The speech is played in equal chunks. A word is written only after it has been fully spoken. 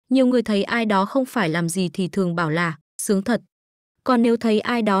Nhiều người thấy ai đó không phải làm gì thì thường bảo là sướng thật. Còn nếu thấy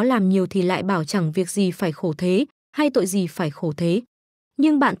ai đó làm nhiều thì lại bảo chẳng việc gì phải khổ thế, hay tội gì phải khổ thế.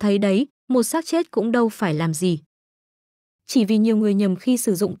 Nhưng bạn thấy đấy, một xác chết cũng đâu phải làm gì. Chỉ vì nhiều người nhầm khi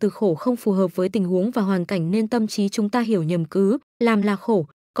sử dụng từ khổ không phù hợp với tình huống và hoàn cảnh nên tâm trí chúng ta hiểu nhầm cứ làm là khổ,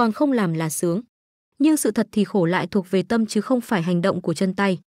 còn không làm là sướng. Nhưng sự thật thì khổ lại thuộc về tâm chứ không phải hành động của chân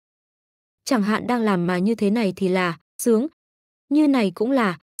tay. Chẳng hạn đang làm mà như thế này thì là sướng, như này cũng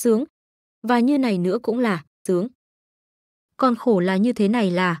là sướng, và như này nữa cũng là sướng. Còn khổ là như thế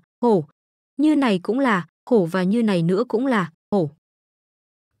này là khổ, như này cũng là khổ và như này nữa cũng là khổ.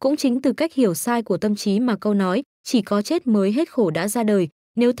 Cũng chính từ cách hiểu sai của tâm trí mà câu nói chỉ có chết mới hết khổ đã ra đời,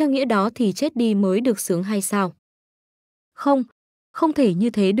 nếu theo nghĩa đó thì chết đi mới được sướng hay sao? Không, không thể như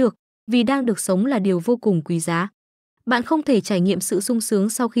thế được, vì đang được sống là điều vô cùng quý giá. Bạn không thể trải nghiệm sự sung sướng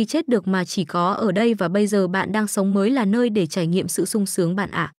sau khi chết được mà chỉ có ở đây và bây giờ bạn đang sống mới là nơi để trải nghiệm sự sung sướng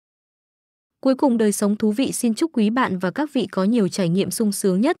bạn ạ. Cuối cùng đời sống thú vị xin chúc quý bạn và các vị có nhiều trải nghiệm sung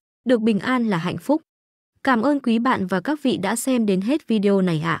sướng nhất, được bình an là hạnh phúc. Cảm ơn quý bạn và các vị đã xem đến hết video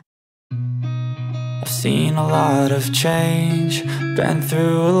này ạ. I've seen a lot of change, been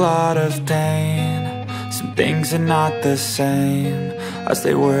through a lot of pain. Some things are not the same as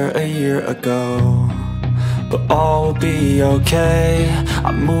they were a year ago, but all will be okay.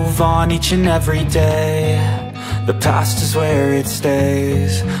 I move on each and every day. The past is where it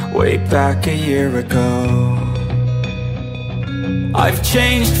stays, way back a year ago. I've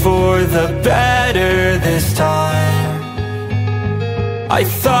changed for the better this time. I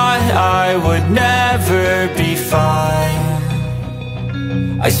thought I would never be fine.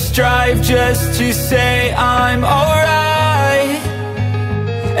 I strive just to say I'm alright,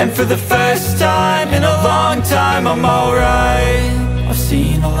 and for the first time in a long time I'm alright. I've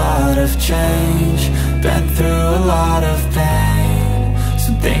seen a lot of change, been through a lot of pain.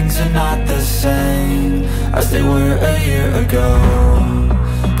 Some things are not the same as they were a year ago,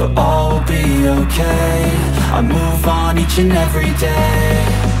 but all will be okay. I move on each and every day.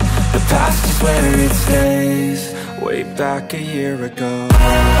 The past is where it stays, way back a year ago.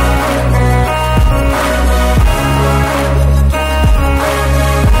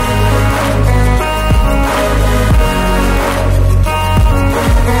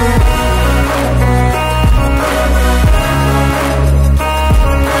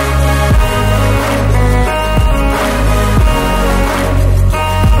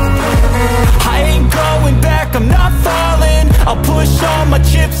 I'm not falling, I'll push all my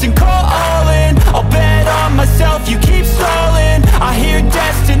chips and call all in. I'll bet on myself, you keep stalling. I hear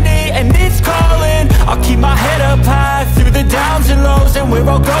destiny and it's calling. I'll keep my head up high through the downs and lows, and where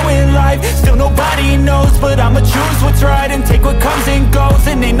I'll go in life, still nobody knows. But I'ma choose what's right and take what comes and goes,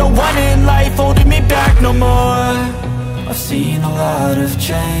 and ain't no one in life holding me back no more. I've seen a lot of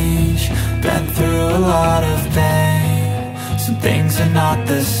change, been through a lot of pain. Some things are not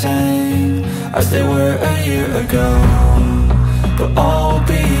the same as they were a year ago, but all will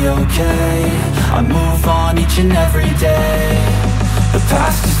be okay. I move on each and every day. The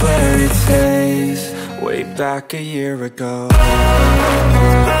past is where it stays, way back a year ago.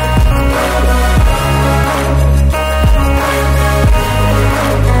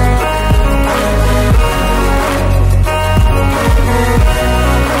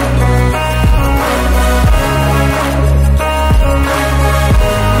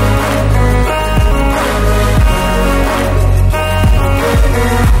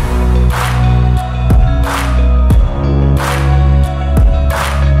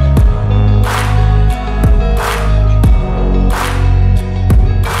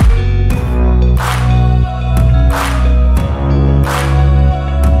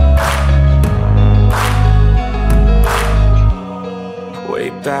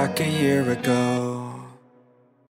 Back a year ago.